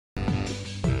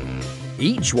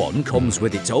Each one comes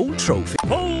with its own trophy.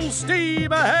 Full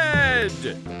steam ahead!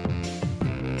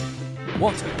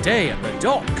 What a day at the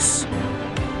docks!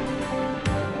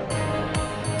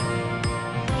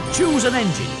 Choose an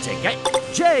engine to get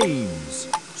James!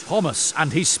 Thomas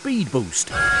and his speed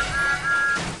boost.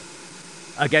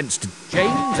 Against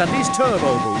James and his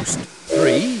turbo boost.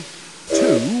 3,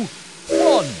 2,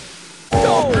 1,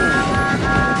 go!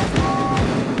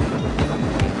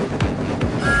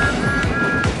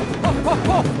 Hop, hop,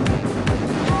 hop!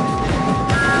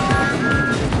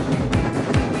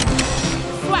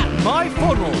 Flatten my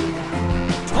funnel!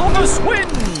 Thomas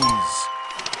wins!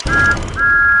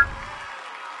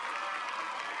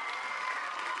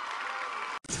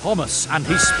 Thomas and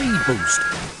his speed boost.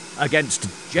 Against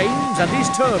James and his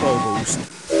turbo boost.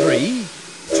 3,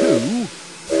 2,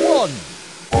 1,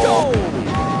 go!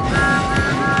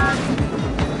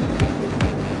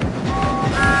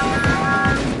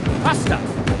 Faster!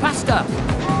 Faster!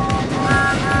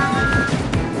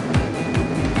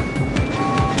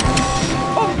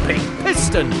 Pumping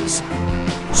pistons!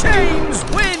 James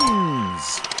wins!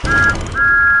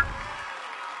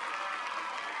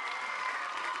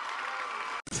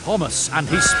 Thomas and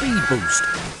his speed boost.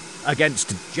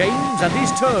 Against James and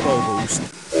his turbo boost.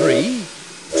 3,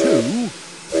 2,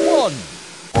 1,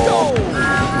 go!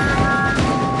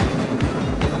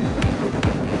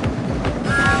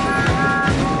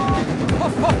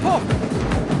 Hop, hop, hop!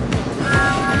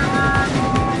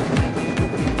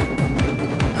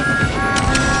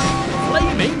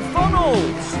 Flaming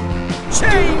funnels!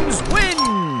 James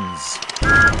wins!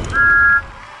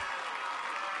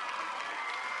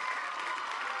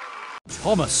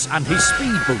 Thomas and his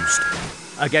speed boost.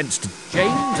 Against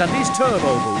James and his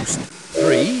turbo boost.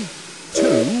 3,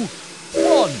 2,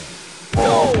 1,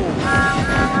 go!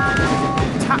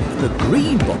 Tap the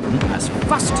green button as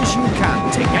fast as you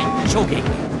can to get chugging.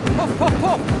 Hop, hop,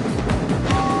 hop!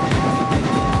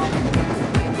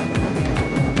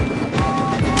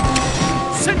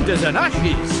 Cinders and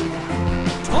ashes!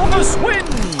 Thomas wins!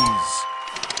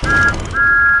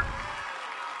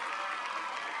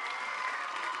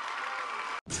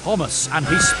 Thomas and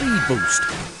his speed boost.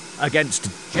 Against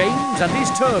James and his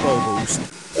turbo boost.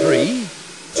 3,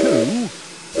 2,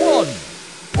 1,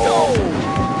 go!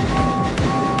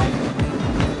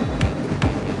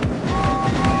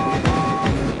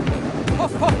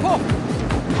 Hop, hop, hop!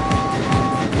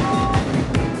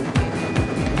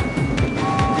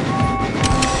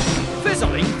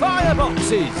 Fizzling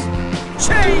fireboxes!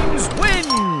 James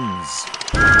wins!